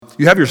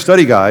You have your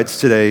study guides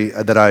today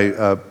that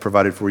I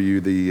provided for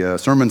you, the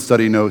sermon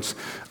study notes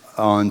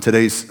on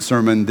today's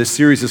sermon. This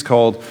series is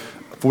called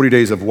 40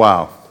 Days of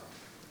Wow.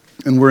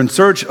 And we're in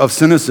search of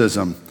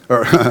cynicism,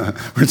 or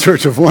we're in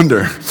search of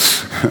wonder.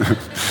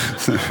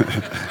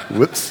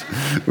 Whoops.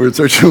 We're in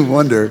search of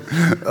wonder.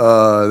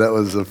 That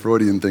was a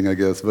Freudian thing, I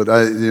guess. But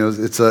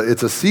it's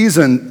a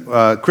season,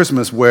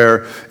 Christmas,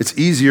 where it's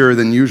easier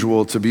than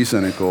usual to be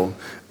cynical.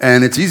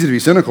 And it's easy to be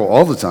cynical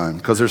all the time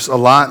because there's a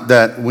lot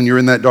that when you're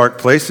in that dark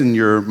place in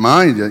your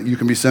mind, you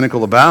can be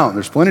cynical about.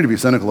 There's plenty to be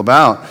cynical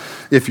about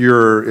if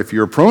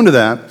you're prone to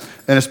that.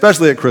 And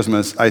especially at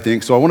Christmas, I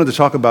think. So I wanted to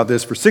talk about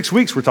this. For 6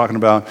 weeks, we're talking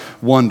about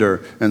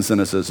wonder and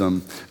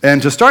cynicism.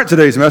 And to start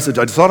today's message,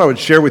 I just thought I would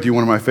share with you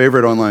one of my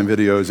favorite online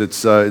videos.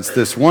 It's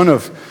this one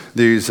of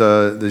these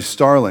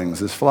starlings,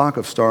 this flock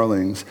of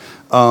starlings,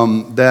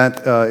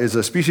 that is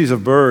a species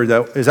of bird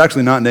that is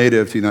actually not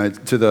native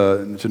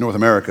to North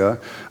America,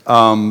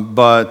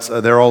 but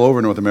they're all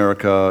over North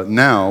America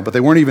now. But they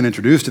weren't even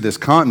introduced to this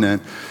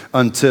continent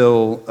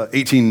until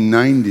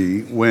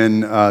 1890,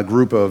 when a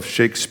group of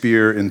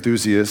Shakespeare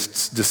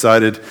enthusiasts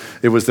decided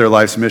it was their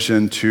life's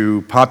mission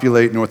to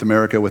populate North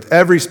America with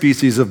every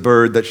species of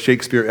bird that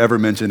Shakespeare ever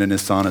mentioned in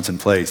his sonnets and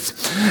plays.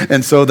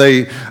 And so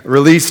they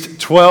released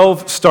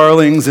 12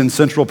 starlings in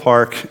Central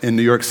Park in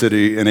New York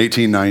City in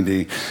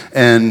 1890.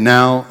 And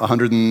now,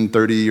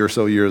 130 or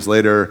so years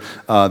later,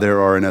 there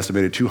are an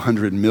estimated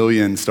 200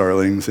 million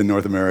starlings in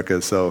North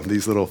America. So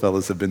these little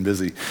fellas have been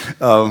busy.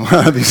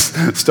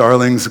 These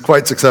starlings,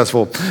 quite successful.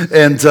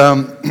 And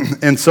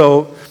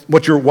so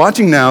what you're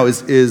watching now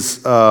is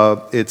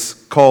it's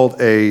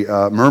called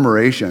a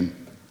murmuration.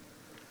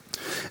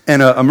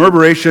 And a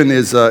murmuration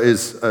is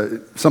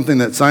something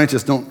that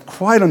scientists don't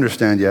quite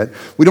understand yet.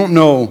 We don't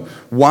know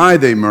why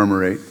they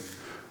murmurate,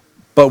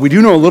 but we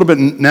do know a little bit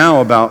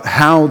now about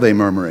how they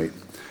murmurate.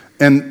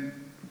 And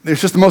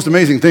it's just the most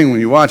amazing thing when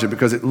you watch it,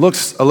 because it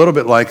looks a little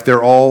bit like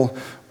they're all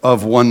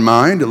of one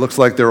mind. It looks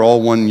like they're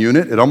all one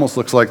unit. It almost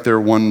looks like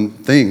they're one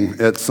thing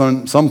at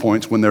some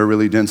points when they're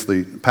really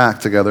densely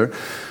packed together.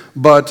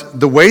 But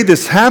the way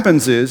this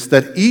happens is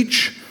that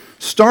each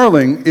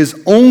starling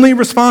is only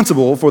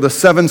responsible for the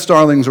 7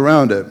 starlings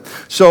around it.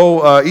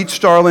 So each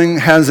starling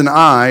has an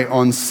eye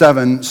on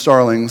 7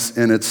 starlings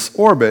in its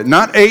orbit.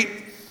 Not 8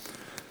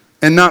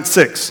 and not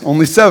 6,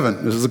 only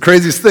 7. This is the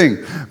craziest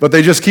thing. But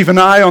they just keep an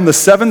eye on the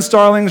 7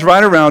 starlings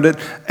right around it,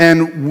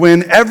 and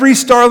when every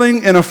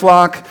starling in a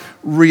flock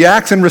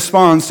reacts and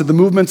responds to the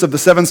movements of the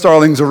 7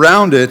 starlings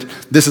around it,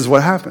 this is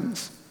what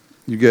happens.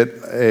 You get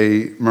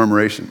a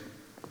murmuration.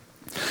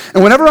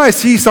 And whenever I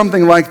see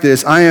something like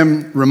this, I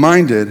am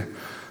reminded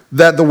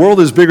that the world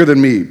is bigger than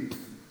me,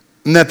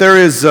 and that there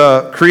is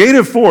a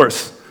creative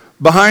force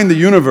behind the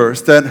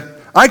universe that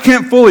I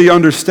can't fully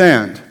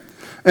understand.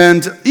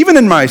 And even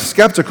in my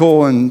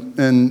skeptical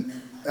and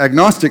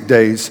agnostic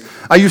days,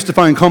 I used to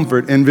find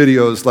comfort in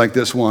videos like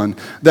this one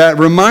that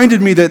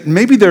reminded me that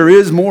maybe there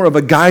is more of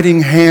a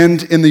guiding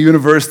hand in the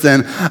universe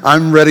than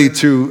I'm ready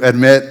to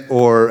admit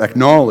or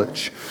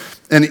acknowledge.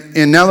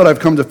 And now that I've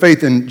come to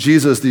faith in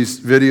Jesus, these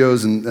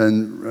videos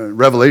and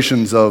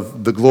revelations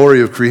of the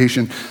glory of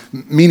creation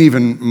mean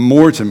even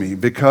more to me,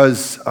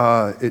 because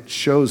it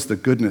shows the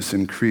goodness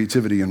and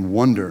creativity and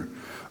wonder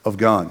of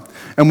God.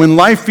 And when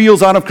life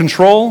feels out of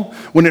control,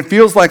 when it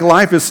feels like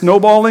life is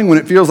snowballing, when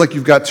it feels like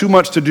you've got too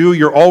much to do,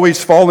 you're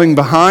always falling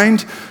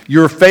behind,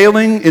 you're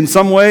failing in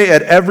some way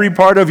at every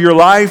part of your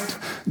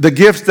life, the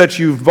gifts that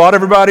you've bought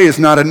everybody is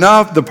not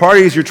enough, the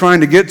parties you're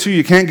trying to get to,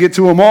 you can't get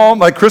to them all.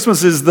 Like,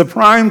 Christmas is the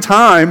prime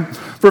time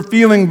for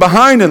feeling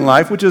behind in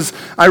life, which is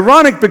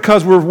ironic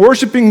because we're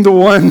worshiping the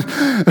one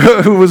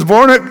who was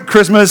born at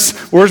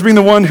Christmas, worshiping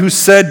the one who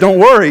said, don't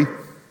worry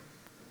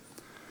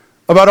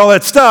about all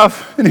that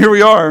stuff, and here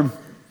we are.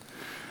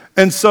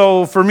 And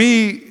so for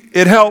me,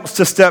 it helps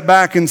to step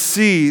back and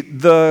see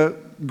the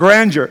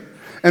grandeur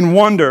and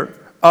wonder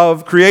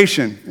of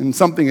creation in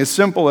something as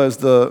simple as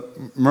the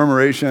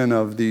murmuration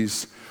of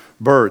these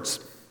birds.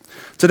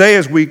 Today,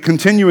 as we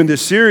continue in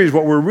this series,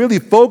 what we're really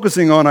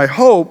focusing on, I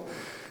hope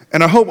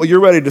what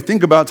you're ready to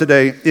think about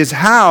today, is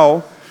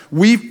how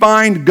we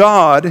find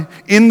God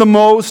in the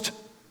most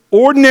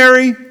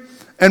ordinary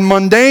and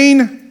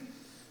mundane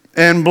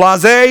and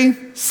blasé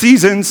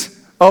seasons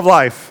of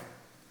life.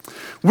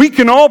 We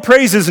can all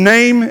praise his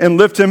name and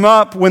lift him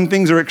up when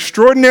things are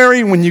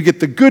extraordinary, when you get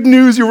the good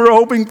news you were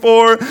hoping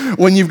for,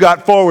 when you've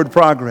got forward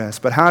progress.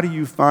 But how do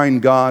you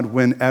find God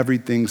when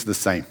everything's the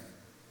same?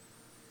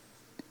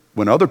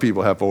 When other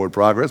people have forward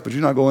progress, but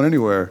you're not going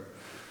anywhere.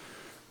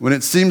 When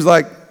it seems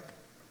like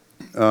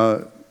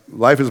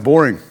life is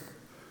boring.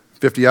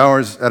 50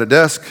 hours at a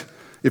desk,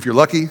 if you're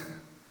lucky,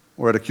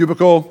 or at a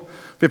cubicle,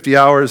 50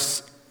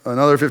 hours,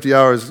 another 50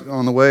 hours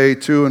on the way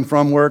to and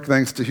from work,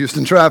 thanks to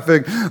Houston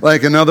traffic,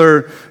 like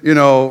another, who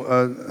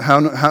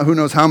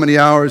knows how many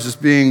hours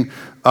just being,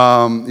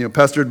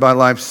 pestered by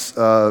life's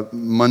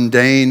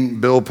mundane,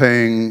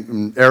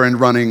 bill-paying,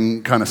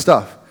 errand-running kind of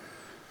stuff.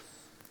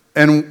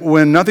 And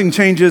when nothing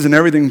changes and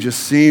everything just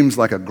seems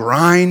like a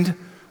grind,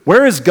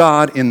 where is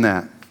God in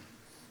that?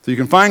 So you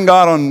can find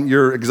God on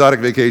your exotic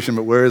vacation,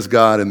 but where is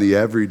God in the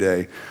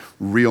everyday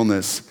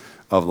realness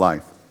of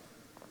life?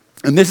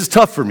 And this is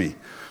tough for me.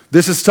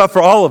 This is tough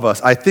for all of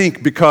us, I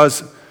think,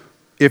 because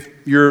if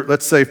you're,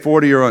 let's say,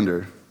 40 or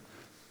under,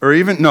 or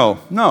even,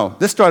 no,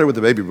 this started with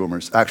the baby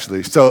boomers,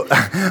 actually. So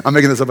I'm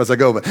making this up as I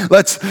go,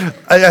 but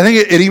I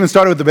think it even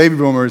started with the baby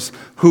boomers,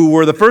 who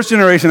were the first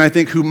generation, I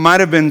think, who might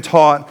have been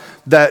taught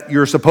that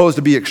you're supposed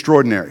to be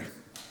extraordinary,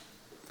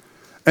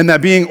 and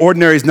that being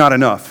ordinary is not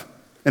enough,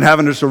 and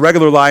having just a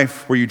regular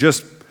life where you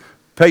just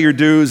pay your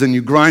dues and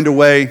you grind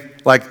away,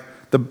 like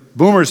the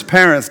boomers'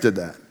 parents did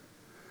that.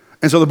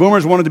 And so the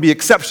boomers wanted to be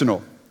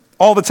exceptional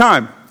all the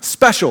time,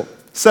 special,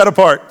 set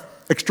apart,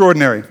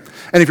 extraordinary.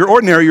 And if you're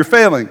ordinary, you're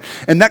failing.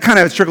 And that kind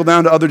of has trickled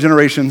down to other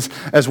generations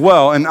as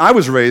well. And I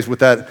was raised with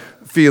that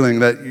feeling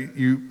that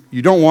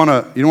you don't want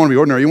to be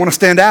ordinary. You want to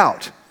stand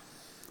out.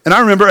 And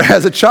I remember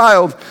as a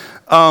child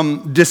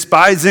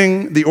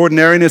despising the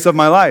ordinariness of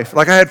my life.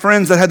 Like I had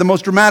friends that had the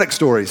most dramatic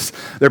stories.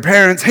 Their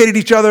parents hated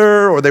each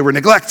other, or they were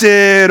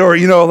neglected, or,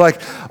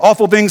 like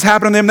awful things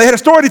happened to them. They had a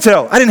story to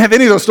tell. I didn't have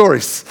any of those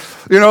stories.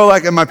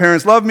 And my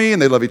parents love me, and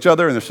they love each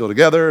other, and they're still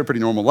together, a pretty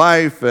normal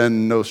life,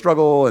 and no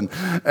struggle, and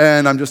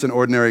I'm just an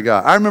ordinary guy.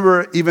 I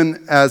remember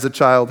even as a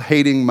child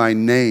hating my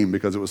name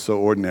because it was so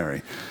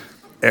ordinary.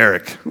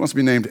 Eric. Who wants to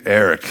be named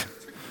Eric?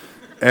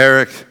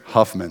 Eric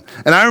Huffman.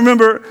 And I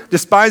remember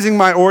despising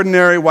my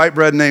ordinary white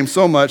bread name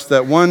so much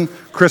that one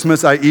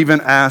Christmas I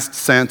even asked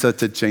Santa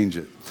to change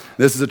it.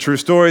 This is a true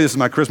story. This is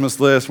my Christmas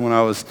list when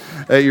I was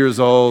 8 years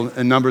old.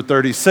 And number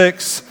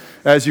 36,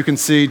 as you can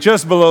see,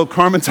 just below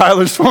Carmen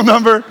Tyler's phone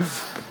number,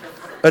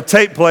 a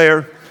tape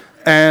player,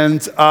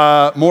 and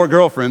more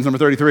girlfriends, number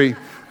 33.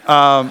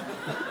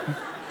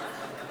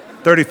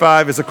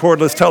 35 is a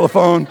cordless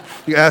telephone.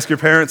 You ask your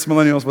parents,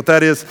 millennials, what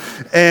that is.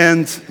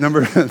 And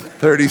number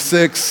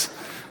 36,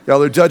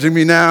 y'all are judging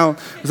me now,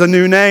 is a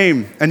new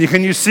name. And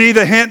can you see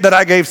the hint that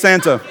I gave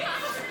Santa?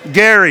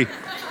 Gary.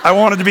 I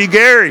wanted to be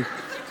Gary.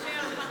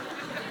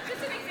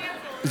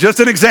 Just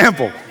an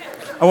example.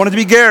 I wanted to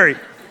be Gary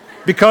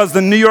because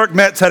the New York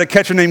Mets had a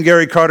catcher named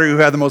Gary Carter who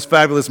had the most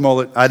fabulous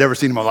mullet I'd ever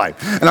seen in my life.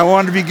 And I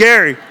wanted to be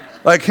Gary,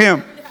 like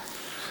him.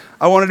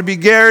 I wanted to be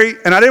Gary,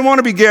 and I didn't want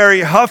to be Gary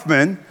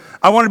Huffman.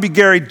 I wanted to be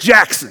Gary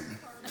Jackson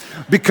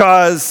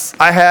because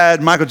I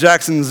had Michael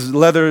Jackson's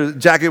leather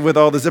jacket with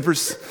all the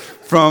zippers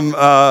from,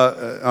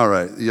 all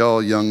right,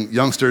 y'all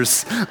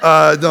youngsters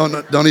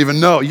don't even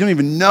know. You don't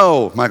even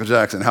know Michael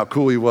Jackson, how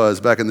cool he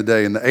was back in the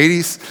day. In the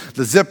 80s,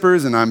 the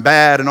zippers, and I'm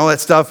bad, and all that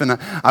stuff, and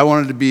I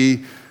wanted to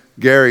be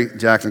Gary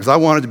Jackson because I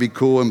wanted to be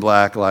cool and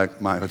black like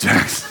Michael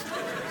Jackson.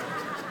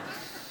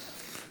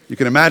 You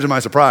can imagine my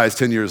surprise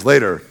 10 years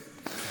later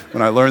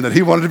when I learned that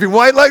he wanted to be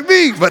white like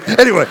me. But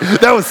anyway,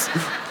 that was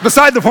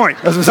beside the point.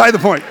 That's beside the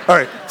point. All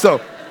right,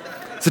 so,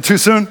 is it too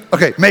soon?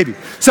 Okay, maybe.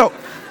 So,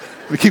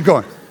 we keep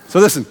going. So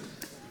listen,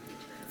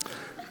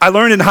 I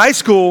learned in high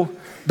school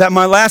that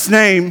my last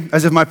name,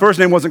 as if my first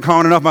name wasn't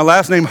common enough, my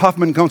last name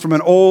Huffman comes from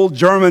an old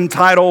German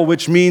title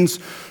which means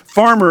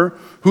farmer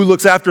who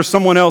looks after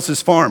someone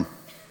else's farm.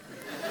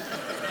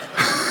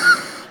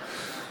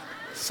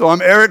 So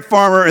I'm Eric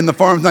Farmer and the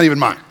farm's not even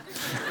mine.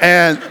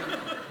 And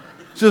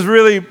just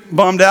really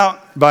bummed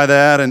out by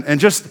that, and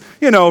just,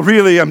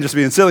 really, I'm just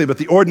being silly, but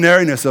the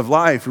ordinariness of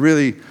life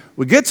really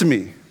would get to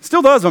me.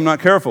 Still does if I'm not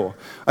careful.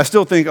 I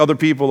still think other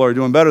people are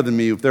doing better than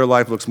me if their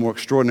life looks more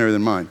extraordinary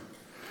than mine.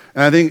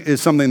 And I think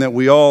it's something that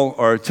we all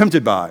are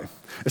tempted by,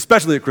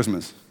 especially at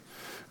Christmas.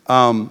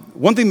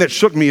 One thing that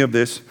shook me of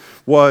this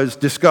was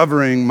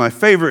discovering my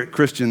favorite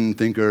Christian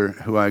thinker,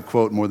 who I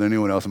quote more than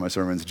anyone else in my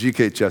sermons,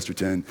 G.K.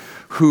 Chesterton,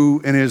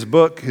 who in his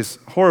book, his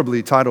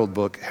horribly titled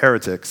book,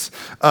 Heretics,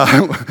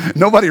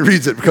 nobody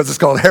reads it because it's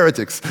called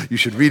Heretics. You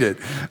should read it.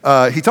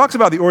 He talks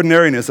about the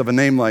ordinariness of a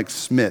name like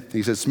Smith.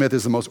 He says Smith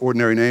is the most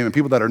ordinary name, and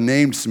people that are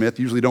named Smith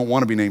usually don't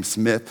want to be named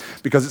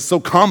Smith because it's so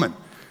common.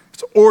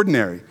 It's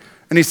ordinary.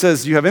 And he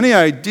says, do you have any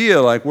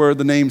idea like where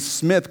the name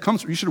Smith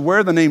comes from? You should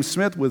wear the name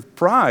Smith with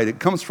pride. It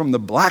comes from the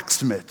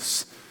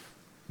blacksmiths.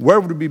 Where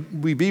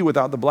would we be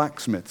without the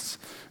blacksmiths?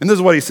 And this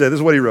is what he said. This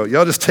is what he wrote.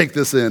 Y'all just take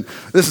this in.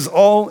 This is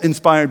all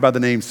inspired by the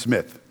name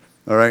Smith.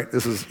 All right?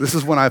 This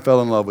is when I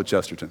fell in love with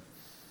Chesterton.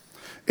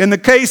 In the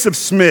case of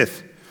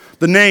Smith,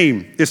 the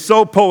name is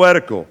so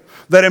poetical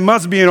that it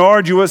must be an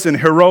arduous and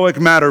heroic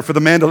matter for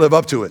the man to live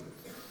up to it.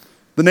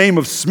 The name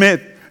of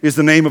Smith is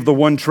the name of the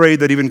one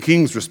trade that even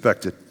kings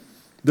respected.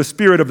 The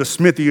spirit of the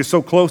smithy is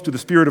so close to the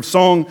spirit of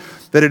song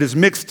that it is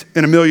mixed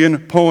in a million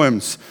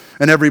poems,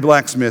 and every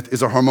blacksmith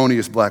is a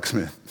harmonious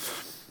blacksmith.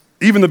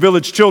 Even the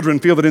village children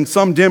feel that in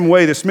some dim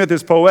way the smith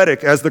is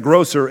poetic, as the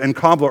grocer and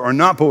cobbler are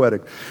not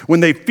poetic, when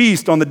they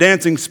feast on the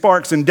dancing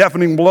sparks and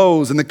deafening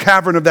blows in the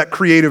cavern of that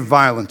creative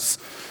violence.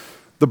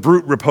 The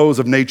brute repose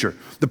of nature,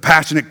 the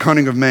passionate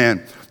cunning of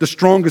man, the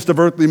strongest of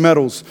earthly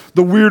metals,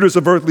 the weirdest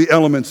of earthly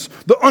elements,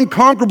 the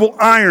unconquerable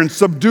iron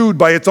subdued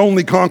by its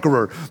only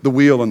conqueror, the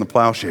wheel and the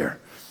plowshare,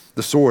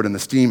 the sword and the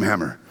steam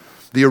hammer,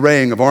 the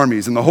arraying of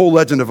armies and the whole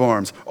legend of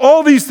arms.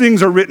 All these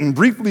things are written,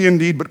 briefly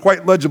indeed, but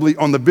quite legibly,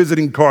 on the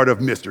visiting card of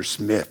Mr.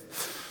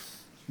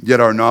 Smith. Yet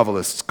our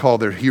novelists call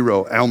their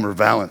hero Elmer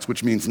Valance,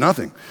 which means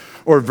nothing,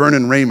 or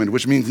Vernon Raymond,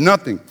 which means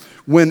nothing,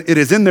 when it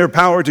is in their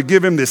power to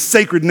give him this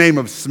sacred name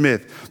of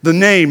Smith, the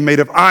name made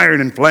of iron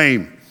and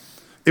flame.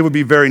 It would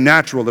be very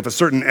natural if a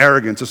certain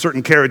arrogance, a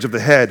certain carriage of the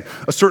head,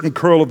 a certain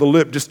curl of the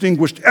lip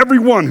distinguished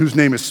everyone whose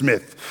name is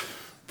Smith.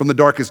 From the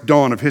darkest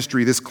dawn of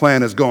history, this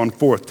clan has gone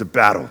forth to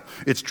battle.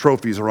 Its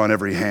trophies are on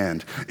every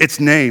hand. Its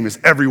name is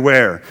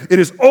everywhere. It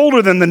is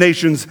older than the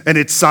nations, and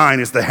its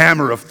sign is the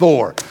hammer of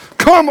Thor.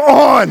 Come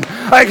on!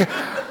 Like,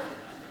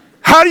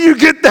 how do you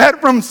get that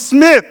from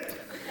Smith?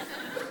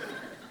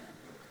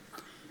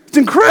 It's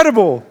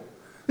incredible.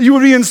 You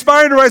would be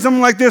inspired to write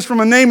something like this from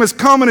a name as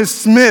common as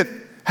Smith.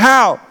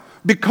 How?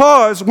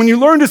 Because when you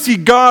learn to see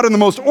God in the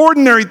most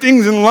ordinary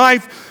things in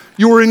life,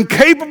 you are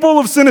incapable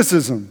of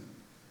cynicism.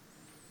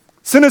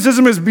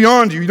 Cynicism is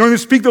beyond you. You don't even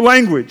speak the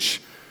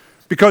language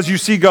because you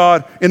see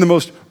God in the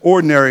most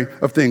ordinary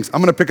of things.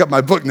 I'm going to pick up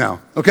my book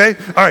now, okay?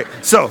 All right,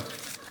 so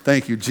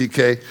thank you,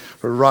 GK,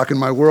 for rocking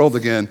my world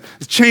again.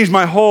 It's changed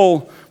my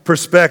whole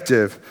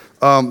perspective,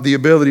 the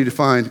ability to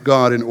find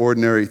God in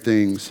ordinary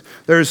things.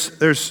 There's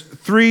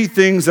three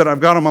things that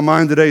I've got on my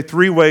mind today,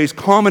 three ways,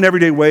 common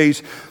everyday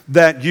ways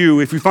that you,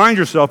 if you find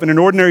yourself in an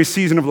ordinary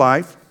season of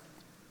life,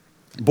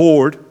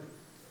 bored,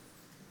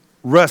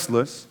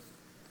 restless,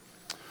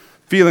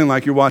 feeling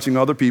like you're watching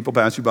other people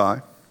pass you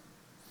by,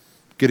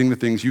 getting the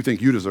things you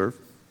think you deserve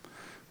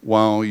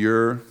while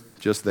you're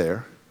just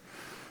there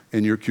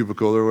in your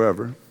cubicle or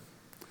wherever,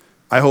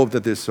 I hope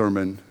that this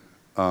sermon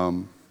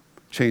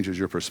changes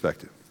your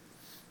perspective.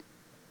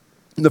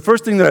 The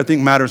first thing that I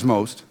think matters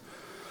most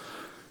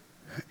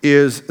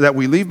is that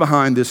we leave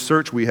behind this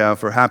search we have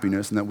for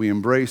happiness and that we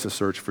embrace a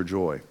search for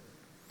joy.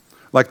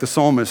 Like the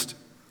psalmist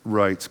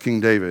writes, King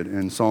David,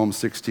 in Psalm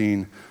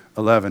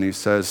 16:11, he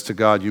says to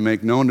God, "You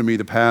make known to me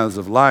the paths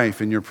of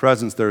life. In your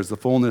presence there is the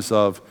fullness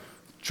of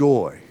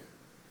joy.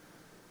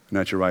 And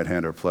at your right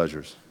hand are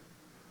pleasures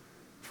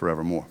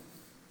forevermore."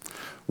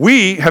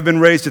 We have been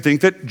raised to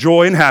think that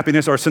joy and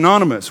happiness are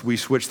synonymous. We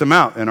switch them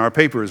out in our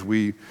papers.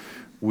 We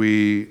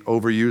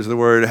overuse the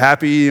word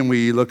happy, and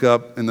we look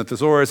up in the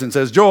thesaurus and it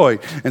says joy.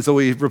 And so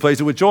we replace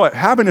it with joy.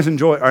 Happiness and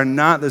joy are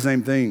not the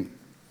same thing,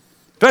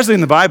 especially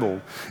in the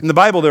Bible. In the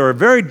Bible, there are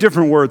very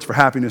different words for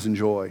happiness and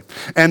joy.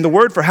 And the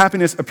word for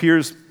happiness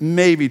appears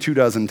maybe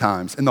 24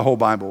 times in the whole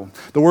Bible.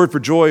 The word for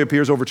joy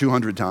appears over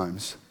 200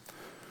 times.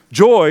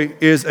 Joy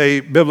is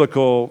a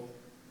biblical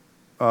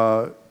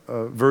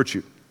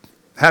virtue.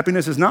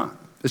 Happiness is not.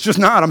 It's just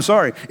not. I'm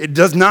sorry. It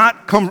does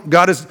not come.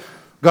 God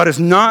does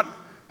not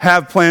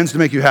have plans to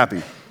make you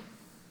happy.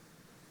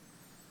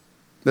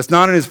 That's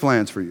not in his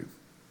plans for you.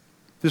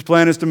 His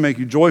plan is to make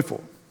you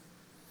joyful.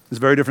 It's a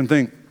very different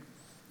thing.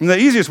 And the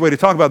easiest way to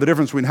talk about the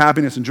difference between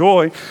happiness and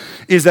joy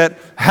is that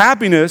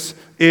happiness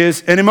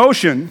is an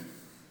emotion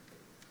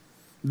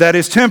that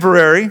is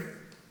temporary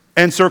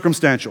and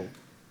circumstantial.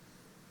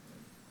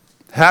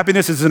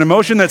 Happiness is an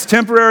emotion that's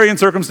temporary and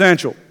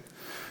circumstantial.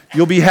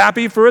 You'll be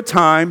happy for a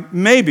time,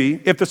 maybe,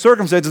 if the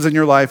circumstances in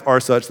your life are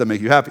such that make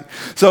you happy.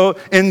 So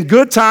in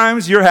good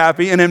times, you're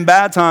happy, and in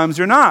bad times,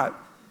 you're not.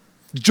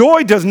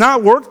 Joy does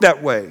not work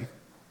that way.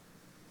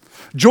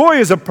 Joy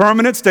is a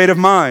permanent state of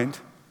mind.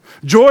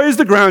 Joy is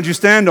the ground you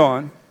stand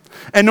on.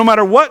 And no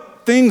matter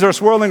what things are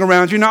swirling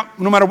around you,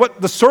 no matter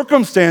what the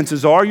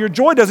circumstances are, your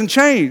joy doesn't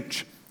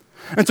change.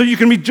 And so you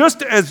can be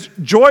just as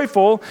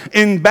joyful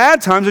in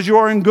bad times as you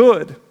are in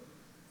good.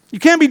 You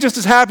can't be just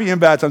as happy in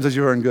bad times as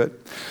you are in good.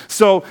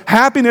 So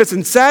happiness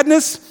and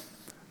sadness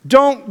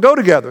don't go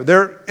together.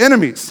 They're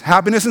enemies.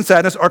 Happiness and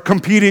sadness are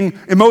competing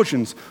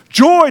emotions.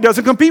 Joy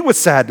doesn't compete with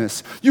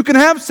sadness. You can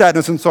have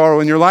sadness and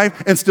sorrow in your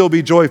life and still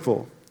be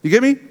joyful. You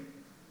get me?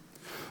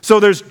 So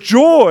there's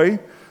joy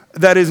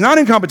that is not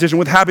in competition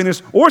with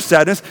happiness or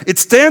sadness. It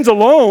stands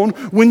alone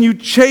when you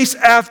chase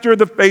after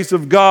the face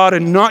of God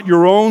and not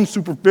your own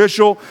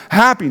superficial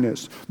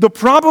happiness. The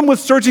problem with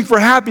searching for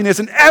happiness,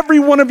 and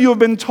every one of you have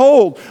been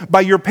told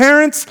by your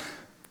parents,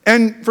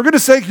 and for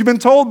goodness sake, you've been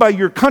told by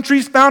your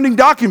country's founding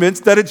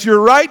documents that it's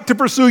your right to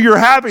pursue your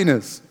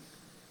happiness.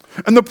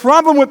 And the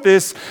problem with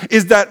this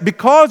is that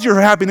because your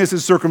happiness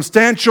is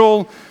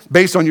circumstantial,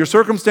 based on your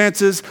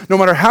circumstances, no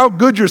matter how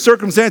good your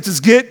circumstances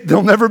get,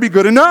 they'll never be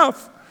good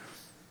enough.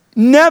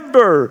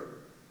 Never.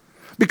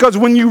 Because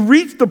when you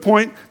reach the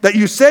point that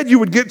you said you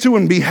would get to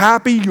and be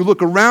happy, you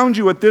look around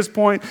you at this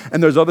point,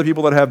 and there's other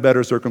people that have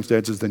better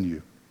circumstances than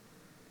you.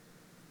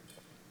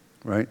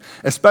 Right?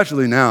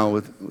 Especially now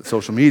with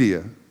social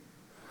media.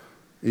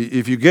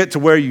 If you get to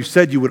where you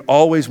said you would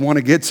always want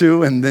to get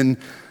to, and then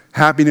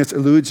happiness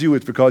eludes you,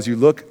 it's because you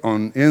look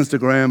on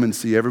Instagram and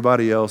see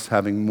everybody else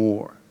having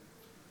more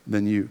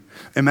than you.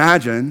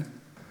 Imagine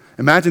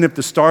if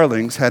the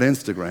Starlings had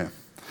Instagram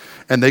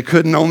and they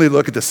couldn't only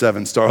look at the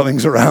 7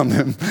 starlings around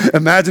them.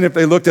 Imagine if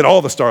they looked at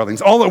all the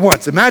starlings all at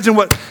once. Imagine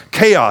what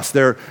chaos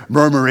their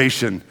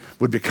murmuration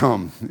would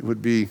become. It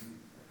would be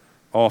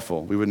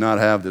awful. We would not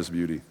have this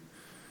beauty.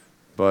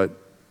 But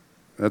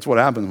that's what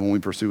happens when we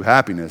pursue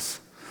happiness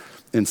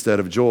instead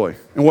of joy.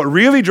 And what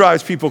really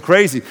drives people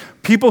crazy,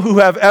 people who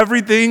have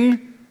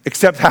everything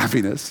except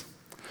happiness,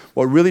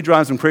 What really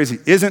drives them crazy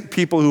isn't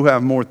people who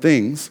have more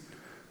things,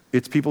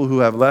 it's people who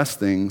have less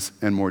things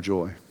and more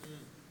joy.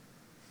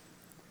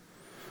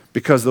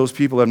 Because those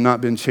people have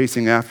not been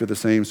chasing after the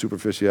same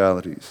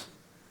superficialities.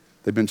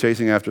 They've been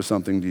chasing after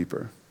something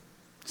deeper,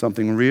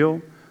 something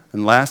real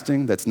and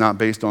lasting that's not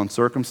based on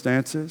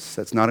circumstances,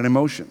 that's not an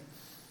emotion.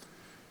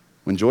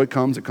 When joy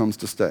comes, it comes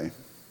to stay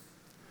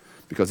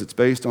because it's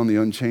based on the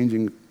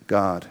unchanging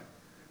God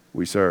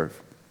we serve.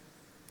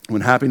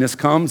 When happiness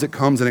comes, it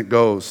comes and it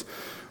goes.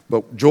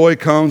 But joy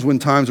comes when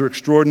times are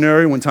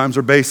extraordinary, when times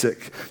are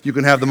basic. You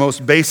can have the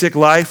most basic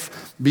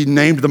life, be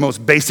named the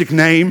most basic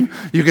name.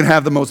 You can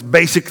have the most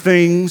basic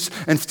things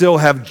and still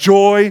have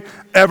joy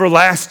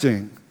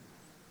everlasting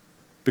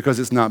because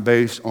it's not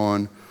based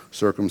on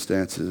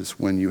circumstances.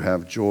 When you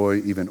have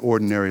joy, even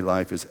ordinary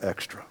life is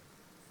extra.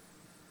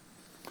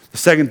 The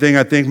second thing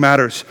I think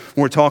matters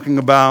when we're talking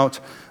about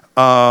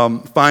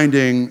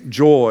finding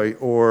joy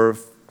or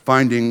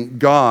finding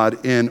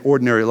God in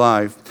ordinary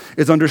life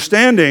is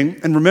understanding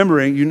and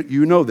remembering,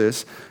 you know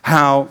this,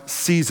 how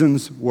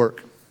seasons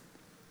work.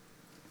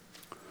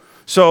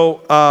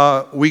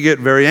 So we get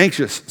very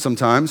anxious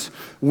sometimes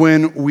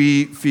when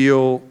we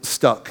feel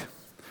stuck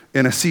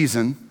in a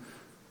season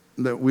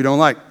that we don't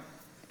like.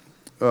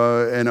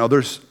 And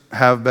others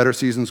have better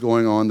seasons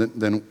going on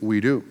than we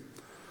do.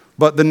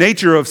 But the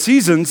nature of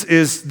seasons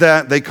is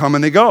that they come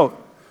and they go.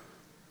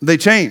 They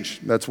change.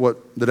 That's what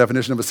the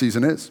definition of a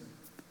season is.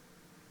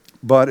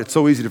 But it's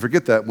so easy to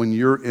forget that when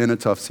you're in a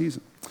tough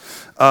season.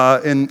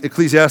 In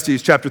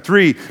Ecclesiastes chapter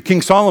 3,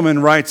 King Solomon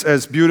writes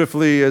as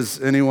beautifully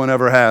as anyone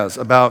ever has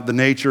about the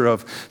nature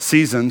of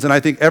seasons. And I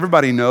think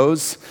everybody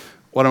knows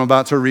what I'm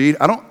about to read.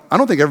 I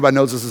don't think everybody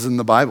knows this is in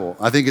the Bible.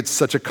 I think it's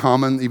such a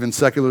common, even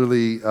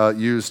secularly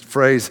used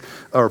phrase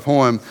or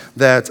poem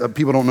that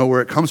people don't know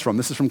where it comes from.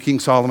 This is from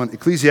King Solomon,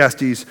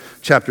 Ecclesiastes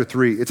chapter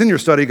 3. It's in your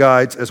study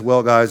guides as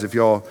well, guys, if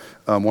y'all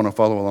want to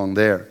follow along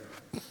there.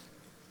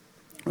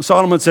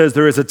 Solomon says,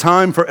 there is a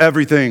time for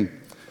everything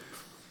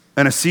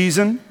and a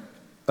season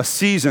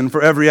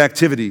for every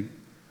activity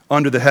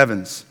under the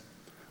heavens.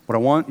 What I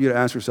want you to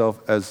ask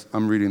yourself as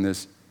I'm reading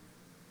this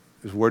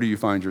is, where do you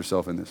find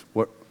yourself in this?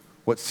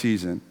 What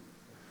season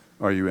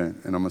are you in?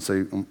 And I'm going to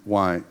say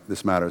why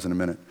this matters in a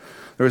minute.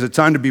 There is a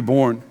time to be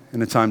born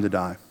and a time to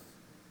die.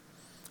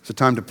 There's a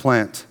time to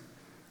plant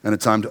and a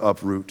time to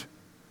uproot.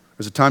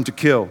 There's a time to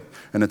kill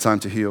and a time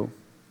to heal.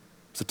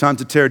 There's a time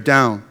to tear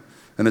down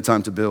and a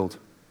time to build.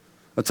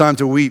 A time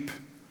to weep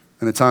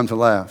and a time to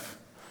laugh.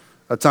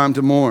 A time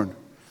to mourn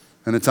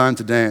and a time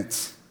to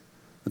dance.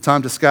 A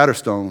time to scatter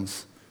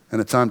stones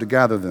and a time to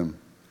gather them.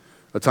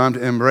 A time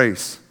to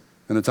embrace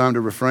and a time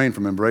to refrain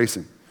from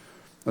embracing.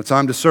 A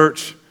time to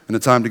search and a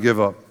time to give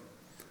up.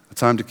 A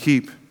time to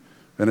keep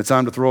and a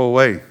time to throw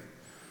away.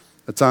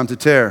 A time to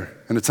tear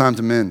and a time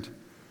to mend.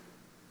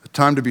 A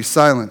time to be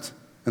silent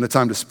and a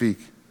time to speak.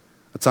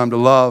 A time to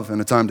love and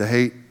a time to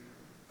hate.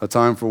 A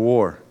time for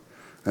war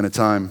and a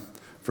time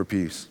for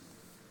peace.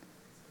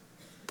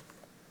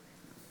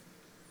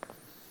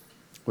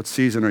 What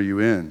season are you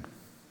in?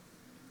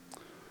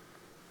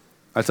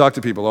 I talk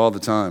to people all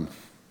the time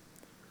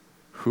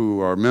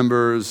who are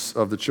members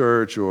of the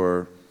church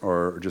or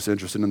just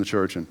interested in the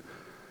church, and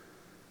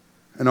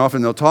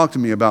often they'll talk to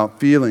me about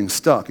feeling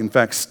stuck. In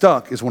fact,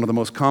 stuck is one of the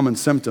most common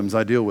symptoms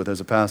I deal with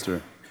as a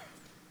pastor.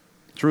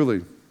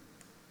 Truly,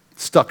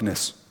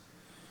 stuckness.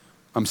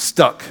 I'm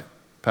stuck,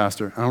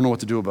 Pastor. I don't know what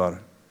to do about it.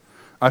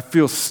 I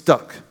feel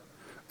stuck,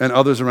 and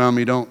others around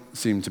me don't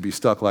seem to be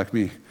stuck like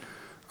me.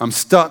 I'm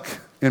stuck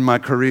in my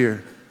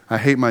career. I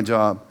hate my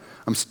job.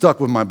 I'm stuck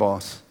with my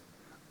boss.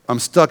 I'm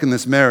stuck in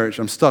this marriage.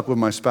 I'm stuck with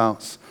my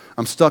spouse.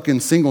 I'm stuck in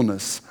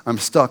singleness. I'm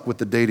stuck with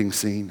the dating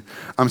scene.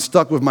 I'm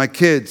stuck with my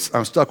kids.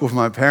 I'm stuck with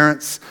my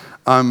parents.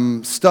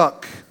 I'm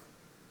stuck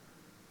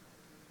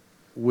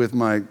with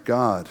my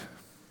God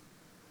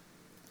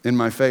in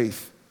my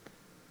faith.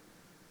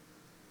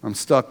 I'm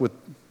stuck with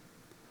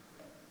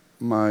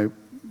my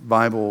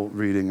Bible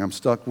reading. I'm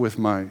stuck with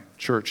my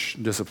church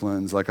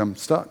disciplines. Like, I'm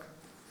stuck.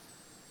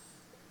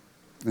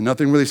 And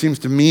nothing really seems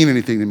to mean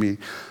anything to me.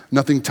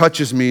 Nothing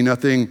touches me.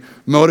 Nothing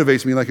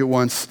motivates me like it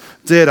once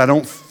did. I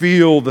don't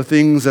feel the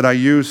things that I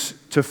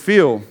used to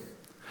feel.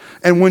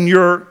 And when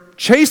you're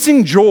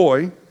chasing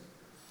joy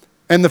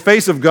in the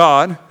face of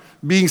God,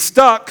 being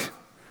stuck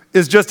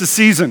is just a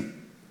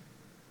season.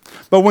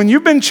 But when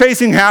you've been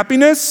chasing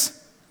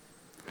happiness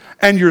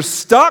and you're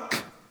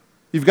stuck,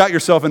 you've got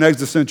yourself an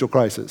existential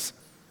crisis.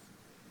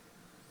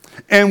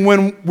 And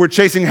when we're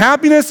chasing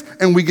happiness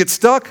and we get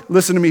stuck,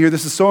 listen to me here,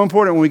 this is so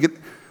important. When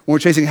we're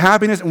chasing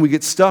happiness and we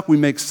get stuck, we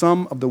make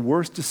some of the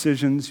worst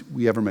decisions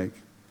we ever make.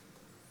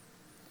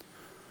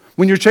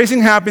 When you're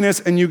chasing happiness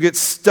and you get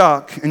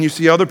stuck and you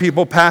see other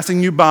people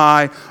passing you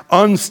by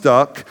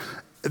unstuck,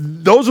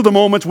 those are the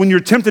moments when you're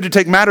tempted to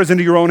take matters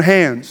into your own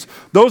hands.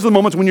 Those are the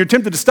moments when you're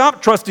tempted to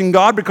stop trusting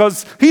God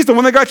because He's the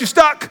one that got you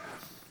stuck.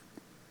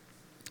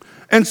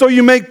 And so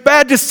you make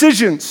bad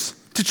decisions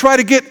to try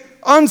to get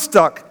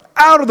unstuck,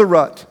 out of the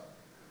rut.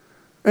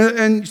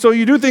 And so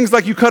you do things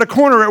like you cut a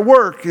corner at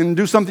work and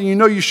do something you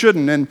know you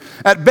shouldn't. And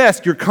at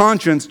best, your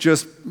conscience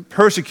just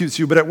persecutes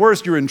you, but at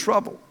worst, you're in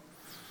trouble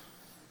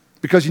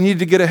because you need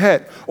to get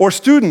ahead. Or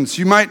students,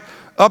 you might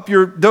up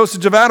your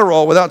dosage of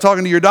Adderall without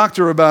talking to your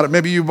doctor about it.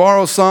 Maybe you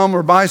borrow some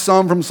or buy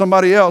some from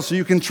somebody else so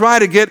you can try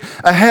to get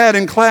ahead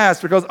in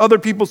class because other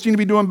people seem to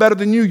be doing better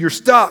than you. You're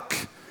stuck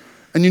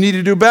and you need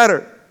to do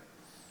better.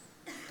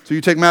 So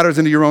you take matters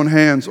into your own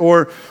hands.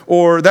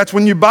 Or that's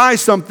when you buy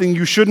something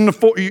you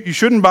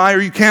shouldn't buy or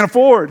you can't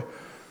afford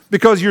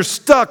because you're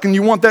stuck and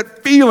you want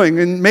that feeling.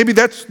 And maybe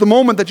that's the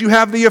moment that you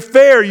have the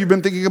affair you've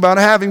been thinking about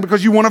having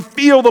because you want to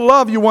feel the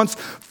love you once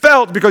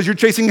felt because you're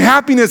chasing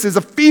happiness as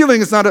a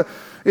feeling.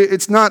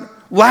 It's not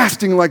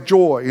lasting like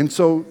joy. And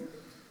so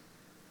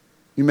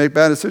you make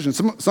bad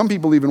decisions. Some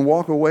people even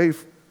walk away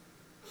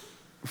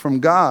from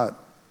God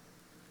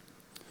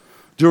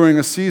during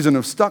a season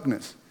of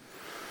stuckness.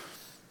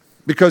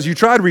 Because you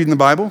tried reading the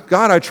Bible.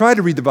 God, I tried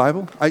to read the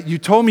Bible. You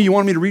told me you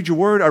wanted me to read your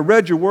word. I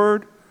read your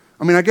word.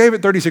 I mean, I gave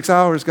it 36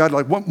 hours. God,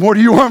 like, what more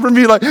do you want from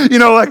me? Like,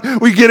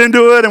 we get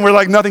into it and we're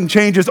like, nothing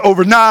changes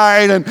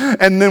overnight.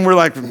 And then we're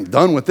like, I'm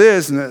done with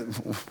this. And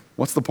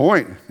what's the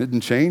point? It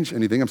didn't change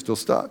anything. I'm still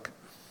stuck.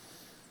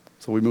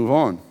 So we move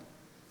on.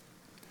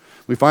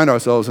 We find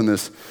ourselves in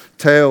this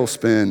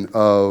tailspin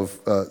of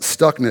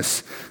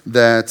stuckness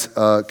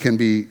that can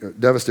be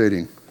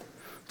devastating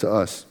to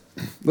us.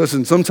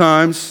 Listen,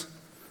 sometimes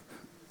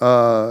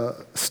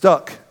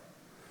stuck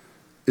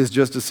is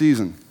just a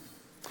season.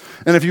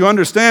 And if you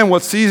understand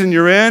what season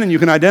you're in and you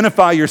can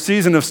identify your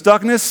season of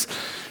stuckness,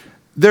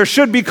 there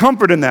should be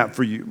comfort in that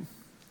for you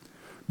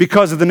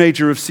because of the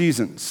nature of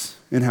seasons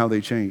and how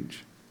they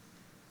change.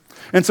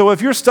 And so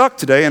if you're stuck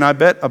today, and I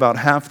bet about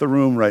half the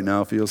room right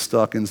now feels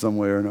stuck in some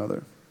way or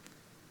another,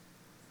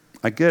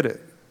 I get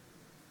it.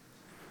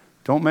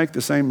 Don't make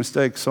the same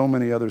mistakes so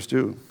many others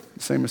do.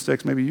 The same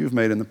mistakes maybe you've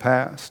made in the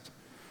past.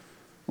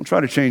 Don't try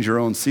to change your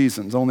own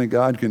seasons. Only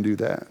God can do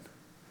that.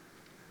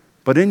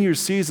 But in your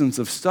seasons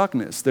of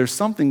stuckness, there's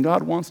something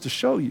God wants to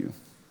show you.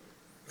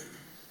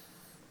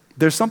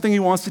 There's something He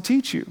wants to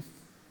teach you.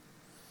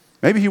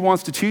 Maybe He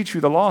wants to teach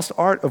you the lost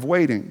art of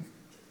waiting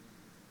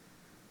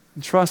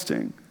and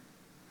trusting,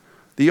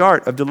 the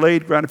art of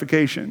delayed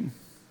gratification,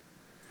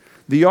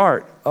 the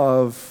art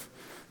of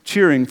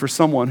cheering for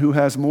someone who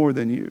has more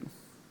than you,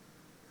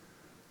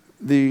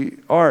 the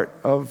art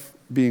of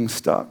being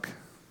stuck.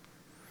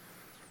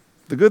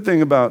 The good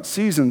thing about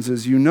seasons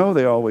is you know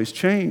they always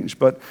change,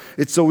 but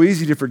it's so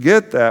easy to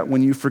forget that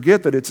when you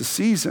forget that it's a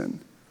season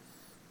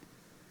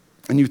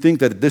and you think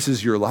that this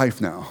is your life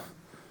now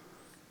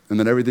and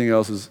that everything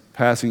else is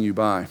passing you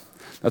by.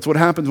 That's what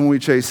happens when we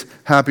chase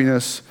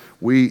happiness.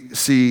 We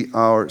see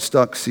our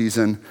stuck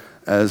season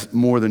as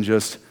more than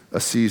just a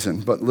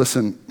season. But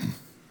listen,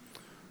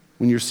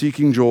 when you're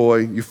seeking joy,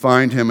 you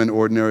find Him in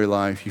ordinary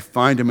life. You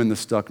find Him in the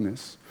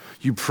stuckness.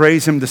 You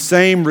praise Him the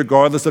same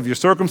regardless of your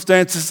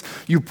circumstances.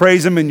 You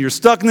praise Him in your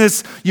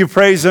stuckness. You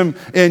praise Him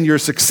in your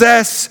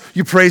success.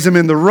 You praise Him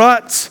in the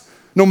ruts.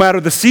 No matter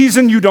the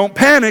season, you don't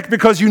panic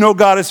because you know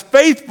God is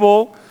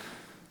faithful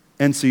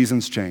and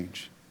seasons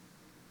change.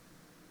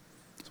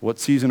 So what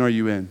season are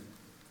you in?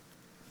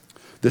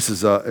 This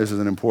is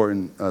an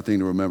important thing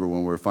to remember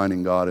when we're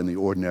finding God in the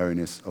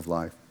ordinariness of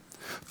life.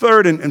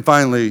 Third and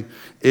finally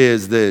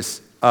is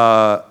this.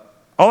 All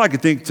I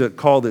could think to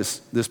call this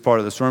part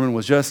of the sermon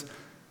was just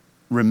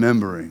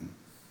remembering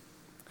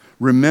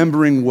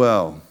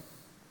well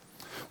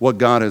what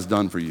God has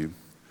done for you.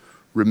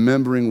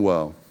 Remembering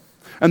well.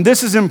 And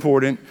this is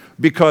important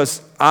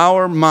because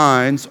our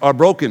minds are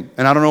broken.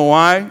 And I don't know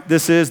why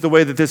this is the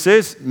way that this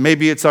is.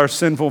 Maybe it's our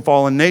sinful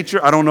fallen nature.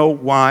 I don't know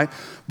why.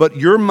 But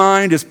your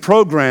mind is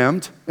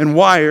programmed and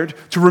wired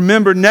to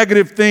remember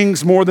negative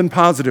things more than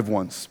positive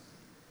ones.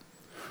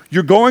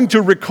 You're going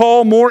to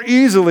recall more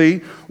easily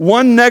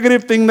one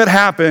negative thing that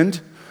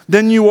happened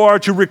than you are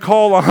to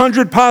recall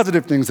 100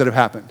 positive things that have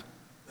happened.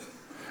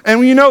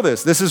 And you know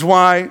this. This is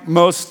why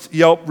most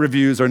Yelp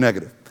reviews are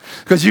negative.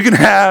 Because you can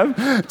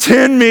have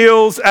 10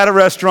 meals at a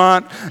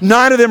restaurant,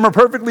 9 of them are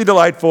perfectly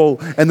delightful,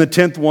 and the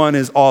 10th one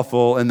is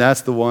awful, and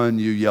that's the one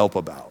you Yelp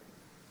about.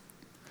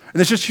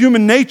 And it's just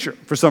human nature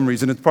for some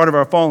reason. It's part of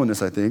our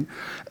fallenness, I think.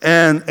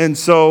 And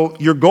so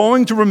you're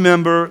going to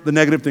remember the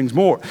negative things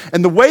more.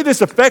 And the way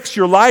this affects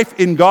your life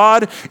in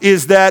God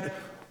is that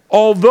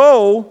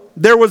although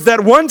there was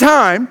that one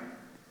time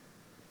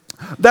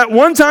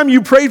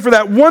you prayed for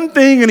that one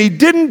thing and He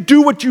didn't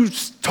do what you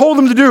told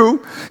Him to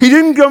do, He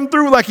didn't come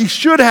through like He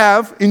should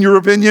have, in your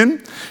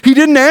opinion, He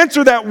didn't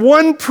answer that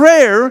one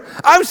prayer.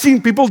 I've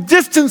seen people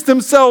distance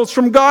themselves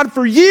from God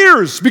for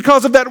years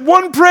because of that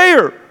one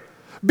prayer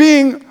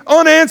being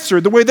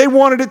unanswered the way they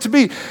wanted it to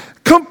be,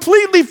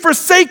 completely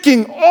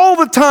forsaking all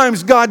the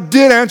times God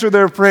did answer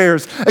their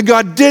prayers and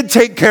God did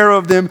take care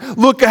of them,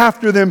 look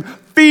after them,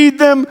 feed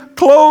them,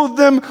 clothe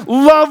them,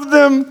 love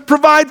them,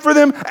 provide for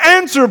them,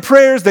 answer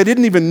prayers they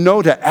didn't even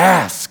know to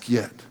ask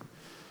yet.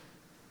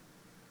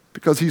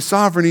 Because He's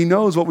sovereign, He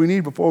knows what we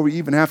need before we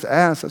even have to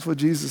ask. That's what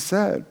Jesus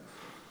said.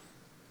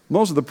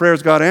 Most of the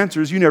prayers God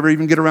answers, you never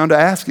even get around to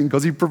asking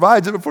because He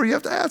provides it before you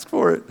have to ask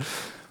for it.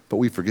 But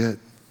we forget.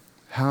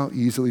 How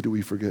easily do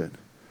we forget?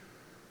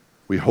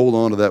 We hold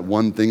on to that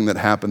one thing that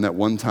happened that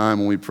one time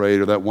when we prayed,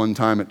 or that one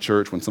time at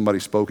church when somebody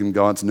spoke in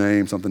God's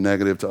name, something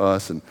negative to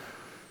us, and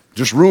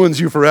just ruins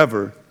you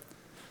forever.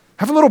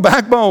 Have a little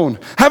backbone.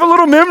 Have a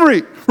little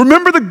memory.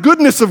 Remember the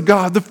goodness of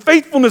God, the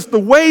faithfulness,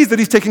 the ways that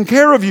he's taken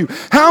care of you.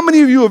 How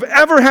many of you have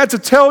ever had to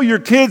tell your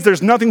kids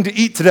there's nothing to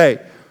eat today?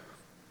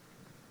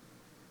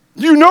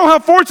 You know how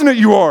fortunate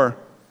you are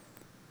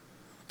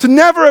to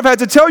never have had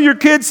to tell your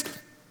kids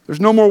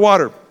there's no more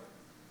water.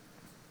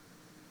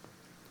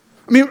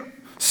 I mean,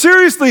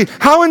 seriously,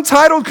 how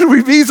entitled could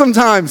we be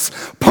sometimes,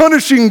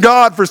 punishing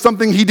God for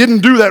something he didn't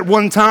do that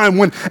one time,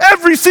 when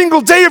every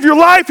single day of your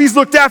life he's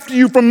looked after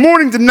you from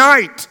morning to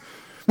night?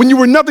 When you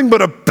were nothing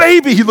but a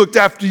baby, he looked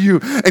after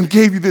you and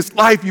gave you this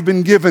life you've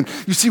been given.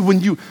 You see,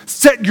 when you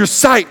set your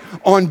sight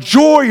on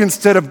joy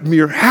instead of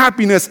mere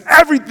happiness,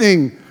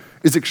 everything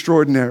is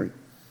extraordinary.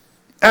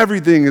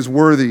 Everything is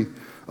worthy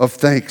of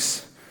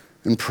thanks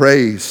and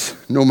praise,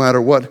 no matter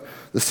what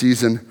the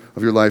season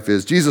of your life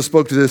is. Jesus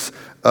spoke to this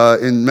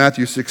in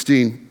chapter 6,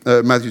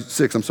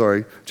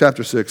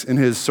 in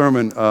his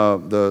sermon,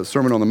 the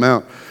Sermon on the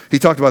Mount. He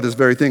talked about this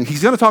very thing.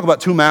 He's going to talk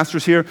about two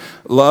masters here,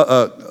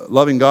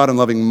 loving God and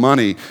loving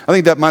money. I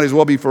think that might as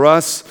well be for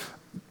us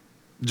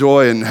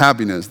joy and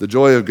happiness, the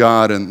joy of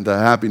God and the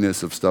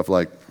happiness of stuff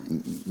like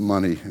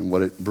money and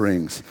what it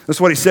brings.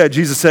 That's what he said.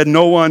 Jesus said,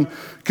 no one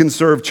can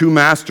serve two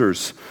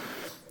masters.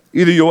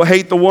 Either you'll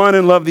hate the one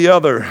and love the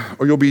other,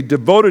 or you'll be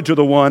devoted to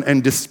the one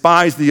and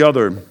despise the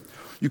other.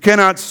 You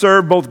cannot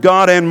serve both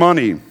God and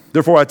money.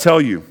 Therefore, I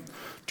tell you,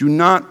 do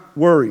not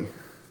worry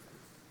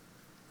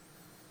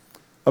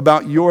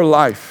about your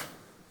life.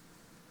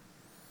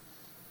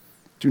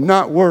 Do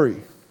not worry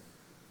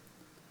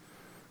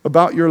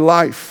about your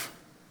life.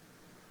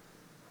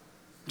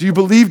 Do you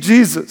believe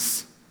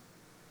Jesus?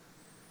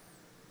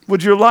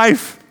 Would your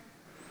life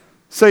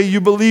say you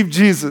believe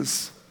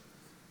Jesus?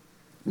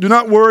 Do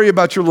not worry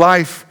about your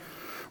life,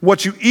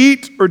 what you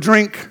eat or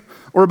drink,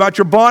 or about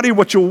your body,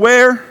 what you'll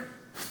wear.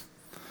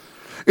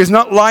 Is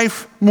not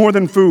life more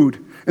than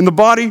food, and the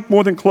body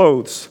more than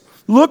clothes?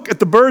 Look at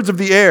the birds of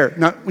the air.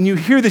 Now, when you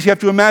hear this, you have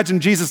to imagine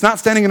Jesus not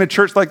standing in a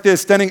church like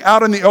this, standing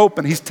out in the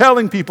open. He's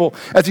telling people,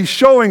 as he's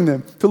showing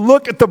them, to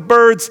look at the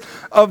birds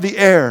of the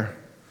air.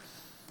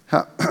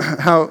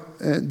 How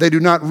they do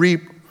not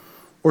reap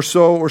or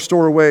sow or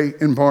store away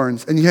in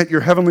barns, and yet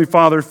your heavenly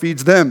Father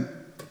feeds them.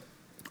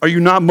 Are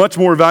you not much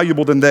more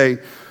valuable than they?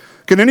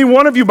 Can any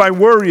one of you, by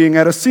worrying,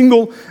 add a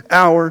single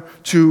hour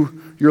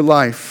to your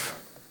life?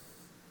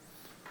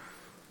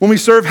 When we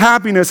serve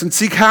happiness and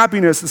seek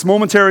happiness, this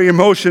momentary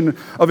emotion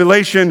of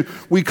elation,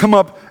 we come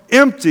up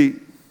empty,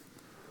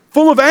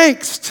 full of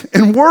angst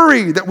and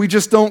worry that we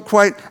just don't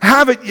quite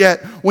have it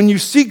yet. When you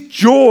seek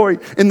joy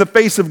in the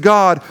face of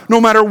God,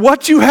 no matter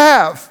what you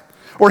have,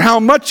 or how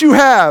much you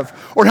have,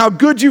 or how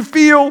good you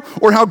feel,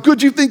 or how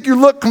good you think you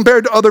look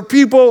compared to other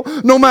people,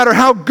 no matter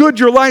how good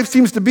your life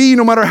seems to be,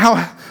 no matter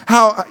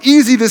how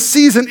easy this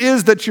season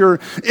is that you're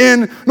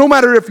in, no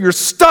matter if you're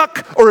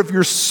stuck or if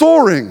you're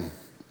soaring,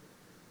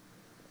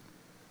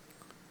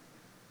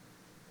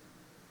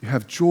 you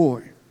have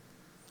joy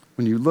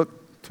when you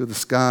look to the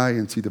sky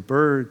and see the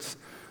birds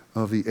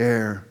of the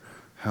air,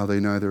 how they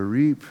neither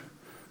reap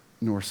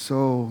nor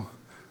sow,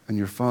 and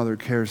your Father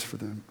cares for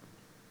them.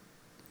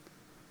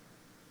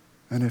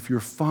 And if your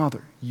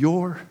Father,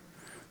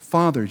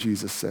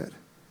 Jesus said,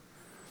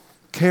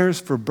 cares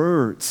for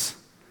birds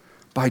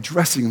by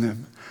dressing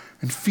them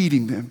and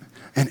feeding them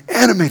and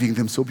animating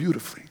them so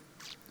beautifully,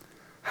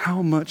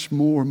 how much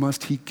more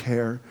must he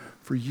care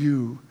for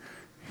you,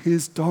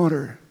 his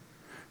daughter,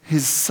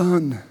 his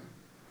son,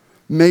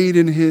 made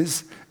in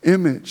his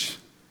image?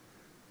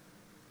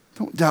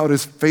 Don't doubt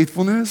his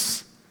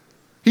faithfulness.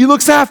 He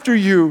looks after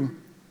you.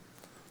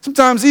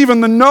 Sometimes even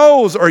the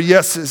no's are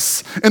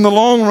yeses in the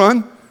long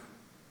run.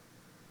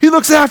 He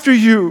looks after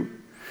you.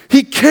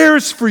 He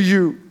cares for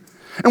you.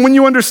 And when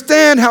you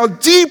understand how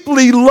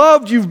deeply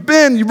loved you've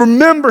been, you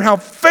remember how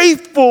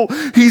faithful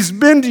he's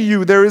been to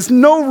you. There is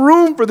no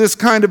room for this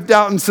kind of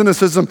doubt and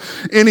cynicism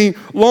any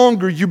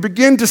longer. You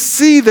begin to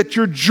see that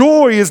your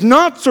joy is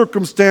not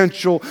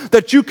circumstantial,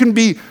 that you can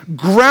be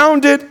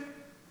grounded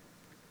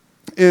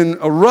in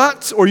a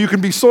rut, or you can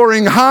be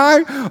soaring high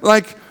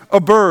like a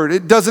bird.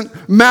 It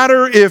doesn't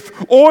matter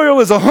if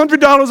oil is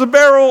 $100 a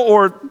barrel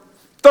or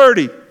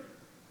 $30.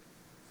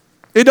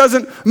 It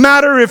doesn't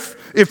matter if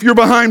you're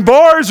behind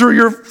bars or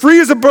you're free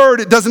as a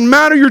bird. It doesn't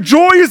matter. Your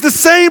joy is the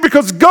same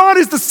because God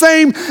is the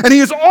same, and he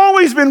has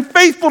always been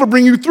faithful to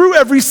bring you through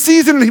every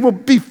season, and he will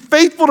be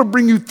faithful to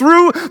bring you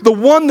through the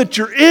one that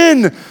you're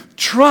in.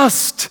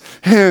 Trust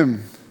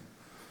him.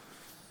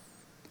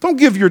 Don't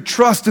give your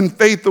trust and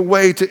faith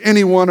away to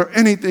anyone or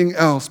anything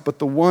else but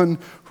the one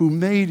who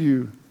made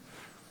you,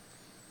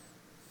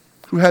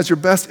 who has your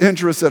best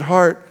interests at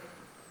heart.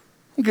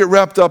 Don't get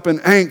wrapped up in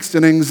angst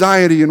and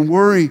anxiety and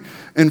worry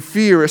and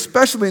fear,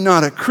 especially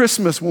not at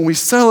Christmas when we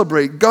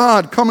celebrate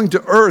God coming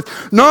to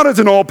earth, not as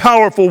an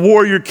all-powerful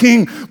warrior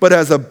king, but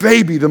as a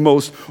baby, the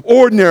most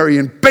ordinary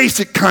and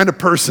basic kind of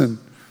person.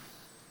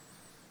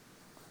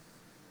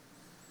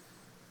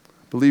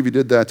 believe he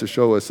did that to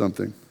show us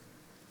something.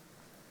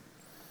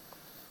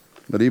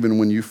 That even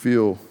when you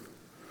feel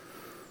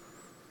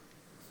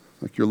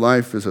like your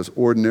life is as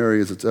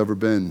ordinary as it's ever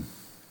been,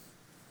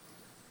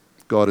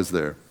 God is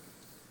there.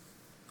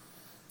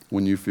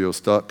 When you feel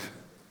stuck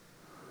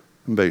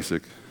and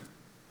basic,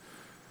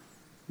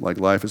 like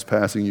life is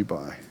passing you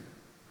by,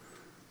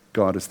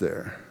 God is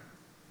there.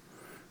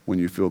 When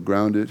you feel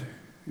grounded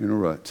in a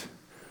rut,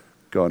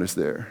 God is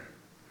there.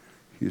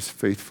 He is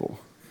faithful.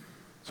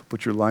 So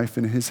put your life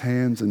in his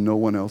hands and no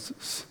one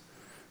else's.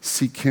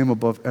 Seek him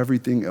above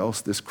everything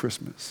else this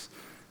Christmas.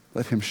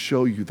 Let him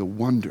show you the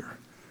wonder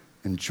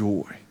and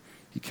joy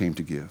he came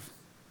to give.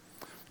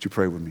 Would you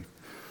pray with me?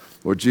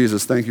 Lord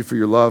Jesus, thank you for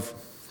your love.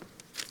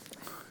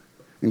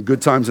 In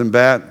good times and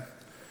bad,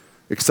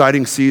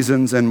 exciting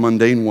seasons and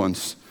mundane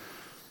ones,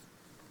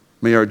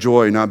 may our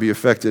joy not be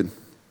affected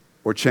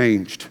or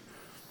changed.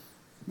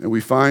 May we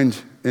find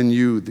in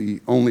you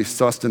the only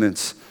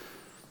sustenance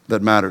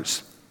that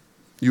matters.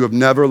 You have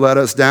never let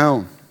us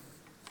down.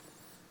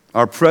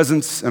 Our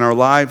presence and our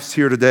lives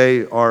here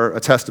today are a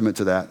testament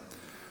to that.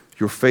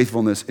 Your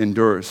faithfulness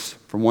endures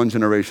from one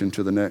generation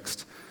to the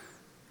next.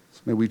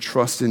 So may we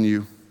trust in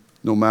you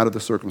no matter the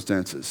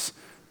circumstances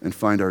and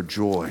find our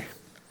joy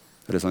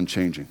that is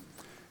unchanging.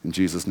 In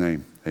Jesus'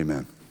 name,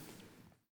 amen.